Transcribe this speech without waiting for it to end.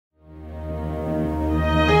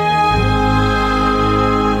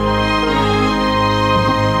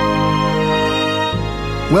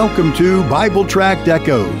Welcome to Bible Tract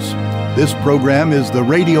Echoes. This program is the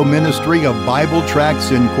radio ministry of Bible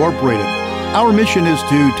Tracts Incorporated. Our mission is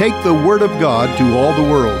to take the Word of God to all the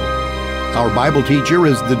world. Our Bible teacher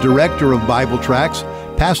is the director of Bible Tracts,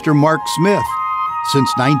 Pastor Mark Smith. Since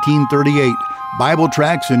 1938, Bible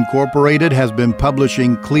Tracts Incorporated has been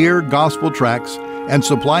publishing clear gospel tracts and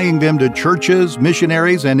supplying them to churches,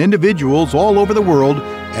 missionaries, and individuals all over the world,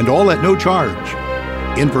 and all at no charge.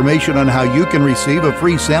 Information on how you can receive a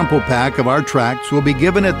free sample pack of our tracts will be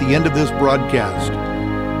given at the end of this broadcast.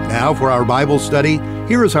 Now for our Bible study,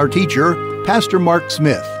 here is our teacher, Pastor Mark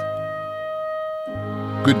Smith.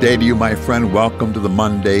 Good day to you, my friend. Welcome to the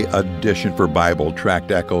Monday edition for Bible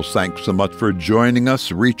Tract Echoes. Thanks so much for joining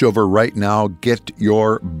us. Reach over right now, get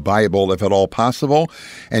your Bible, if at all possible,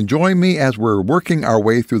 and join me as we're working our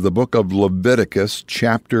way through the book of Leviticus,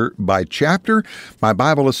 chapter by chapter. My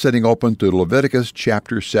Bible is sitting open to Leviticus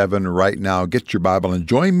chapter 7 right now. Get your Bible and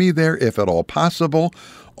join me there, if at all possible.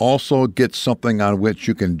 Also, get something on which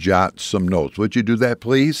you can jot some notes. Would you do that,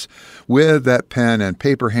 please? With that pen and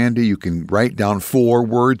paper handy, you can write down 4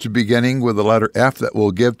 words beginning with the letter F that we'll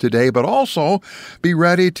give today, but also be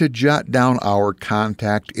ready to jot down our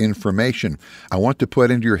contact information. I want to put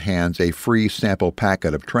into your hands a free sample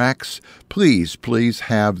packet of tracts. Please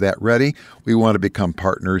have that ready. We want to become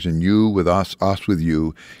partners, and you with us with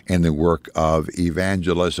you, in the work of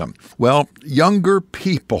evangelism. Well, younger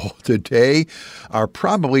people today are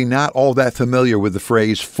probably not all that familiar with the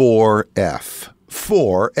phrase 4F.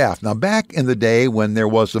 4F. Now, back in the day when there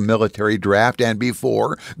was a military draft and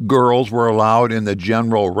before girls were allowed in the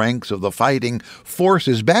general ranks of the fighting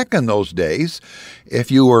forces, back in those days,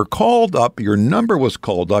 if you were called up, your number was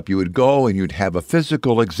called up, you would go and you'd have a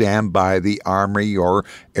physical exam by the Army or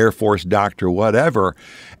Air Force doctor, whatever,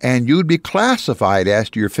 and you'd be classified as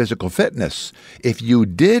to your physical fitness. If you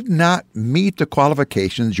did not meet the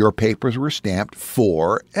qualifications, your papers were stamped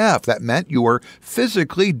 4F. That meant you were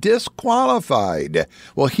physically disqualified.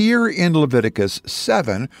 Well, here in Leviticus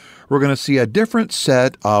 7, we're going to see a different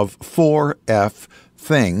set of 4F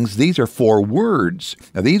things. These are 4 words.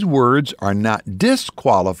 Now, these words are not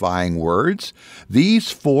disqualifying words.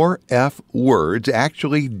 These 4F words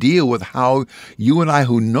actually deal with how you and I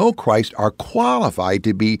who know Christ are qualified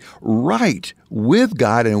to be right with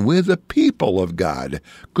God and with the people of God.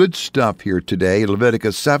 Good stuff here today.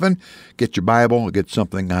 Leviticus 7. Get your Bible, get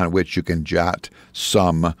something on which you can jot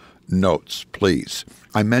some notes, please.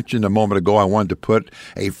 I mentioned a moment ago I wanted to put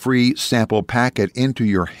a free sample packet into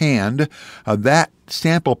your hand. That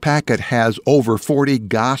sample packet has over 40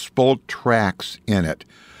 gospel tracts in it.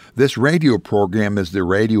 This radio program is the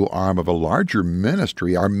radio arm of a larger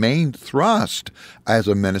ministry. Our main thrust as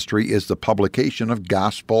a ministry is the publication of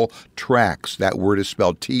gospel tracts. That word is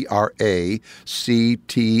spelled Tracts.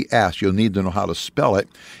 You'll need to know how to spell it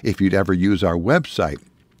if you'd ever use our website.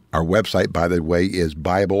 Our website, by the way, is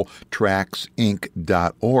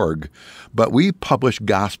BibleTractsInc.org. But we publish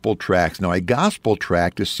gospel tracts. Now, a gospel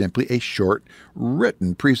tract is simply a short,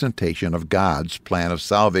 written presentation of God's plan of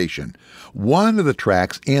salvation. One of the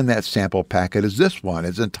tracts in that sample packet is this one.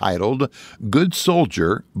 It's entitled, Good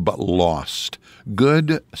Soldier But Lost.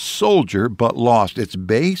 Good Soldier But Lost. It's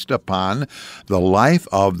based upon the life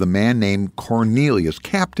of the man named Cornelius,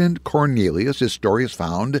 Captain Cornelius. His story is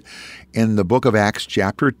found in the book of Acts,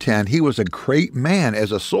 chapter 10. He was a great man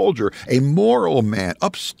as a soldier, a moral man,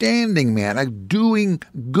 upstanding man, a doing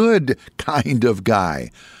good kind of guy.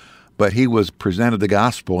 But he was presented the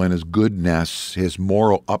gospel, and his goodness, his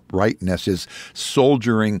moral uprightness, his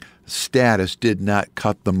soldiering status did not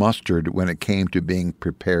cut the mustard when it came to being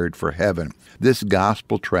prepared for heaven. This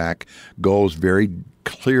gospel tract goes very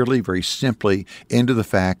clearly, very simply into the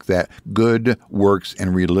fact that good works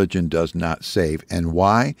and religion does not save. And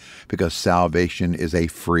why? Because salvation is a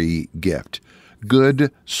free gift.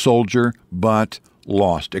 Good soldier, but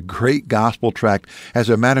lost. A great gospel tract. As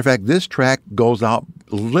a matter of fact, this tract goes out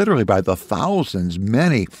literally by the thousands.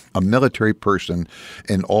 Many a military person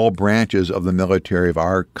in all branches of the military of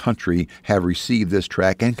our country have received this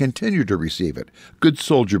tract and continue to receive it. Good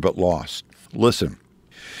soldier, but lost. Listen,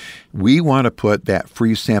 we want to put that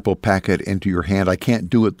free sample packet into your hand. I can't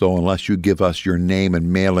do it, though, unless you give us your name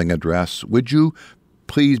and mailing address. Would you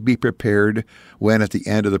please be prepared when at the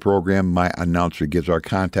end of the program my announcer gives our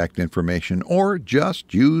contact information, or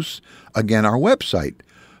just use, again, our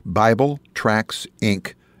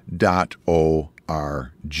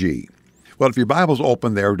BibleTractsInc.org. Well, if your Bible's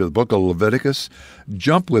open there to the book of Leviticus,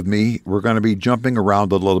 jump with me. We're going to be jumping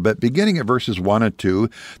around a little bit. Beginning at verses 1 and 2,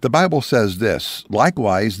 the Bible says this,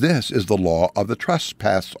 "Likewise, this is the law of the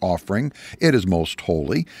trespass offering. It is most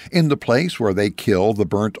holy. In the place where they kill the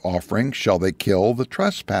burnt offering shall they kill the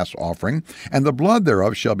trespass offering, and the blood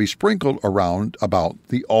thereof shall be sprinkled around about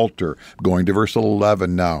the altar." Going to verse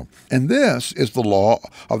 11 now. "And this is the law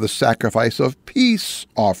of the sacrifice of peace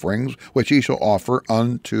offerings, which ye shall offer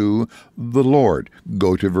unto the Lord."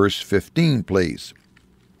 Go to verse 15, please.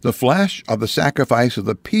 "The flesh of the sacrifice of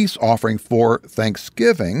the peace offering for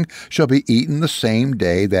thanksgiving shall be eaten the same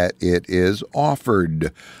day that it is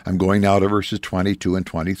offered." I'm going now to verses 22 and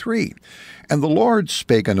 23. "And the Lord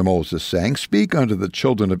spake unto Moses, saying, Speak unto the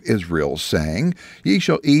children of Israel, saying, Ye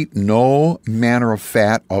shall eat no manner of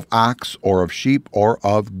fat of ox or of sheep or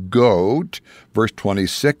of goat." Verse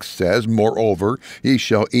 26 says, "Moreover, ye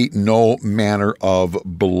shall eat no manner of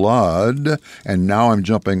blood." And now I'm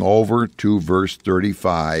jumping over to verse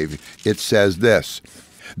 35. It says this,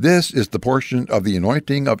 "This is the portion of the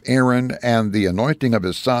anointing of Aaron and the anointing of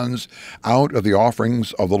his sons out of the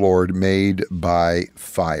offerings of the Lord made by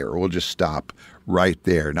fire." We'll just stop right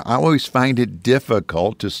there. Now, I always find it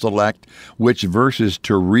difficult to select which verses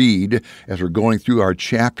to read as we're going through our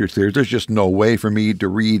chapters there. There's just no way for me to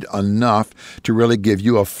read enough to really give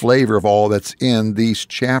you a flavor of all that's in these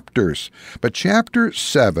chapters. But chapter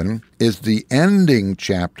 7 is the ending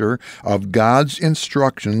chapter of God's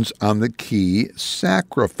instructions on the key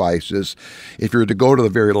sacrifices. If you're to go to the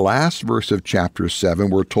very last verse of chapter 7,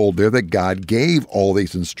 we're told there that God gave all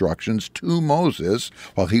these instructions to Moses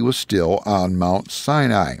while he was still on Mount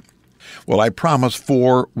Sinai. Well, I promised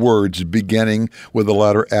 4 words beginning with the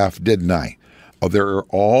letter F, didn't I? They're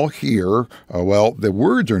all here. Well, the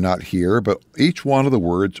words are not here, but each one of the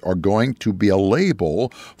words are going to be a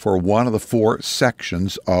label for one of the 4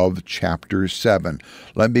 sections of chapter 7.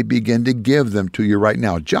 Let me begin to give them to you right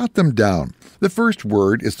now. Jot them down. The first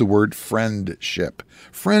word is the word friendship.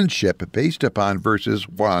 Friendship based upon verses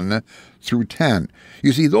 1 through 10.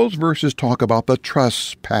 You see, those verses talk about the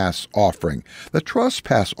trespass offering. The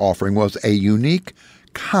trespass offering was a unique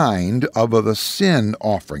kind of the sin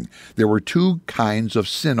offering. There were 2 kinds of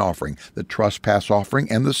sin offering, the trespass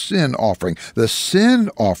offering and the sin offering. The sin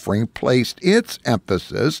offering placed its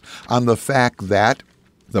emphasis on the fact that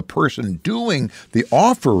the person doing the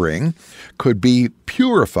offering could be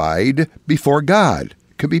purified before God.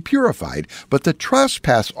 Could be purified. But the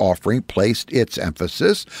trespass offering placed its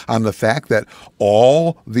emphasis on the fact that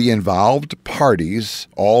all the involved parties,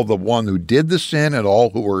 all the one who did the sin and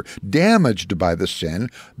all who were damaged by the sin,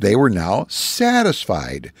 they were now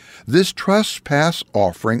satisfied. This trespass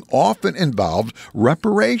offering often involved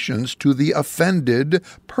reparations to the offended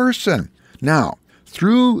person. Now,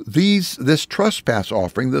 through this trespass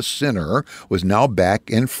offering, the sinner was now back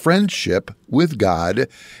in friendship with God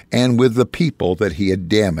and with the people that he had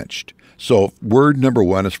damaged. So word number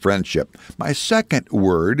 1 is friendship. My second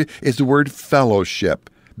word is the word fellowship,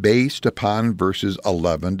 based upon verses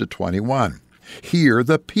 11 to 21. Here,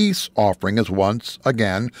 the peace offering is once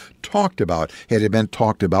again talked about. It had been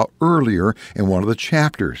talked about earlier in one of the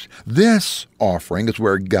chapters. This offering is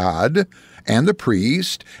where God and the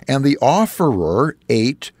priest and the offerer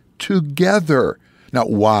ate together. Now,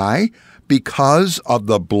 why? Because of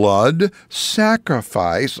the blood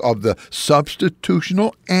sacrifice of the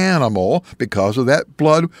substitutional animal. Because of that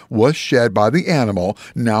blood was shed by the animal,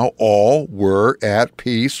 now all were at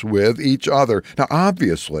peace with each other. Now,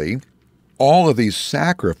 obviously, all of these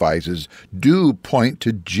sacrifices do point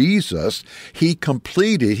to Jesus. He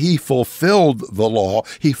fulfilled the law.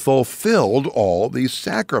 He fulfilled all these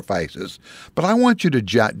sacrifices. But I want you to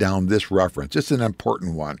jot down this reference. It's an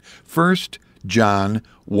important one. 1 John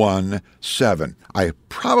 1:7. I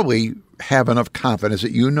probably have enough confidence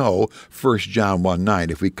that you know 1 John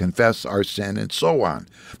 1:9, if we confess our sin and so on.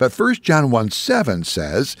 But 1 John 1:7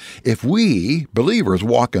 says, if we, believers,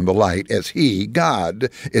 walk in the light as he, God,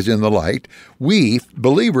 is in the light, we,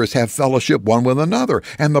 believers, have fellowship one with another,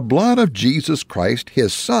 and the blood of Jesus Christ,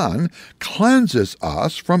 his Son, cleanses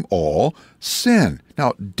us from all sin.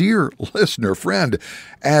 Now, dear listener, friend,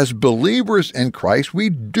 as believers in Christ, we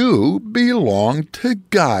do belong to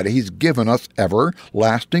God. He's given us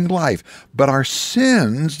everlasting life. But our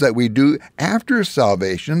sins that we do after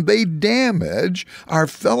salvation, they damage our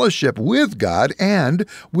fellowship with God and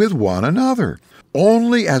with one another.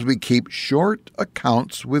 Only as we keep short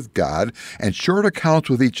accounts with God and short accounts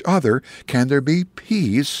with each other can there be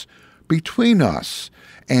peace between us.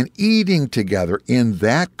 And eating together in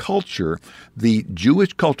that culture, the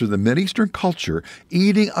Jewish culture, the Mideastern culture,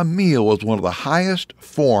 eating a meal was one of the highest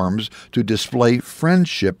forms to display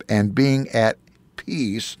friendship and being at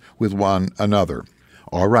peace with one another.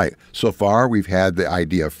 All right, so far we've had the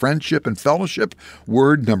idea of friendship and fellowship.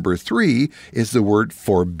 Word number 3 is the word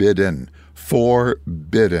forbidden.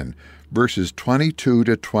 Forbidden. Verses 22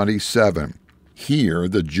 to 27. Here,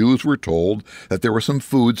 the Jews were told that there were some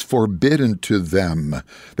foods forbidden to them.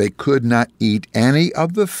 They could not eat any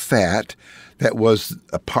of the fat that was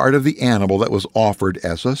a part of the animal that was offered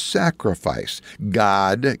as a sacrifice.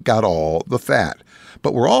 God got all the fat.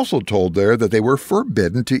 But we're also told there that they were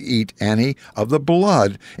forbidden to eat any of the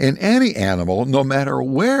blood in any animal, no matter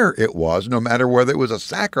where it was, no matter whether it was a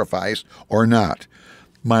sacrifice or not.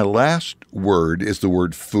 My last word is the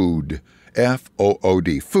word food.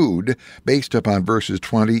 F-O-O-D, food, based upon verses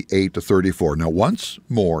 28 to 34. Now, once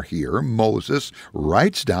more here, Moses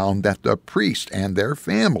writes down that the priests and their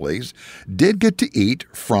families did get to eat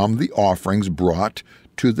from the offerings brought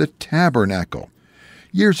to the tabernacle.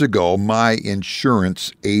 Years ago, my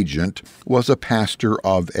insurance agent was a pastor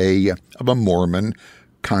of a Mormon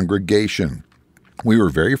congregation. We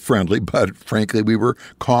were very friendly, but frankly, we were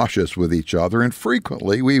cautious with each other, and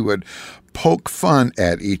frequently we would poke fun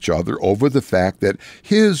at each other over the fact that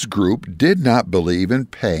his group did not believe in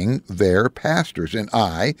paying their pastors. And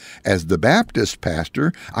I, as the Baptist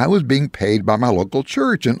pastor, I was being paid by my local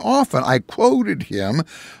church, and often I quoted him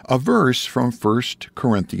a verse from 1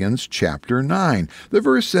 Corinthians chapter 9. The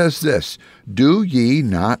verse says this, "Do ye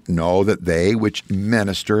not know that they which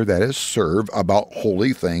minister, that is, serve about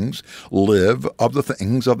holy things, live of the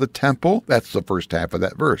things of the temple?" That's the first half of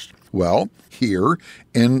that verse. Well, here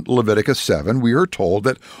in Leviticus 7, we are told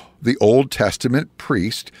that the Old Testament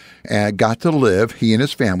priest got to live, he and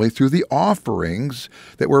his family, through the offerings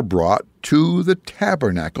that were brought to the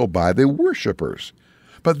tabernacle by the worshipers.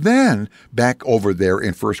 But then, back over there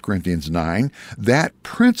in 1 Corinthians 9, that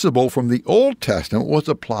principle from the Old Testament was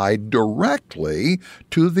applied directly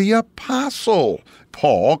to the apostle.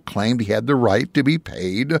 Paul claimed he had the right to be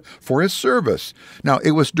paid for his service. Now,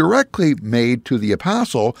 it was directly made to the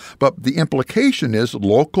apostle, but the implication is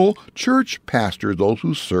local church pastors, those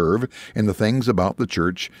who serve in the things about the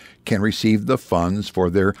church, can receive the funds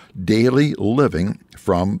for their daily living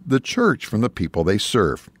from the church, from the people they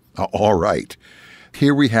serve. All right.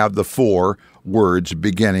 Here we have the 4 words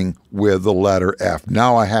beginning with the letter F.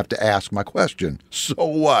 Now I have to ask my question. So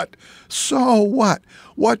what? So what?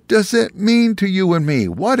 What does it mean to you and me?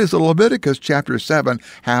 What does Leviticus chapter 7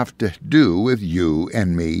 have to do with you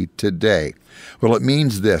and me today? Well, it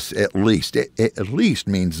means this, at least. It at least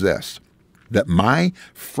means this, that my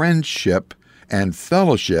friendship and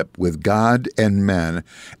fellowship with God and men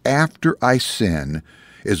after I sin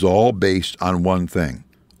is all based on one thing,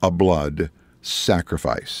 a blood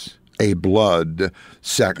sacrifice. A blood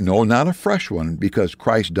no, not a fresh one, because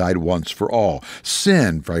Christ died once for all.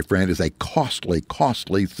 Sin, my friend, is a costly,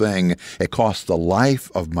 costly thing. It costs the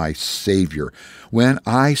life of my Savior. When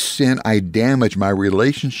I sin, I damage my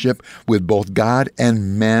relationship with both God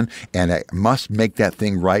and men, and I must make that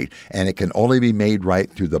thing right, and it can only be made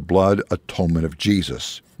right through the blood atonement of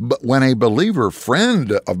Jesus. But when a believer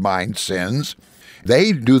friend of mine sins,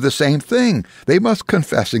 they do the same thing. They must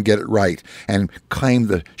confess and get it right and claim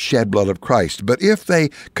the shed blood of Christ. But if they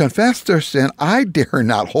confess their sin, I dare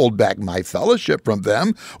not hold back my fellowship from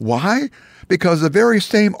them. Why? Because the very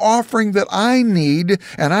same offering that I need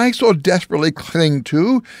and I so desperately cling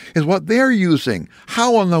to is what they're using.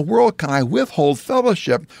 How in the world can I withhold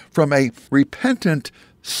fellowship from a repentant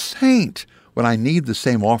saint when I need the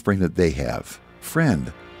same offering that they have?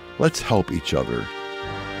 Friend, let's help each other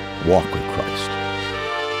walk with Christ.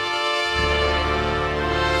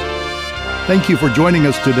 Thank you for joining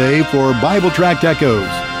us today for Bible Tract Echoes.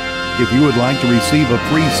 If you would like to receive a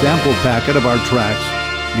free sample packet of our tracts,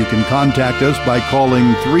 you can contact us by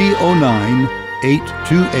calling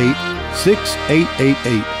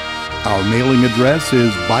 309-828-6888. Our mailing address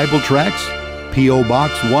is Bible Tracts, P.O.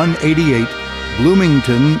 Box 188,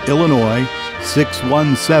 Bloomington, Illinois,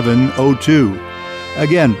 61702.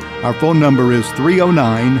 Again, our phone number is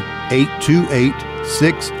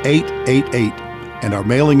 309-828-6888. And our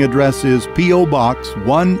mailing address is P.O. Box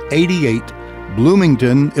 188,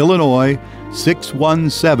 Bloomington, Illinois,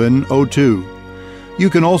 61702. You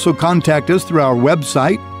can also contact us through our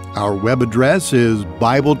website. Our web address is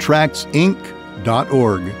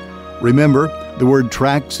BibleTractsInc.org. Remember, the word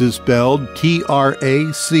tracts is spelled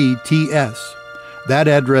Tracts. That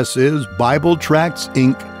address is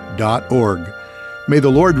BibleTractsInc.org. May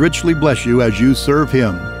the Lord richly bless you as you serve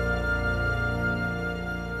Him.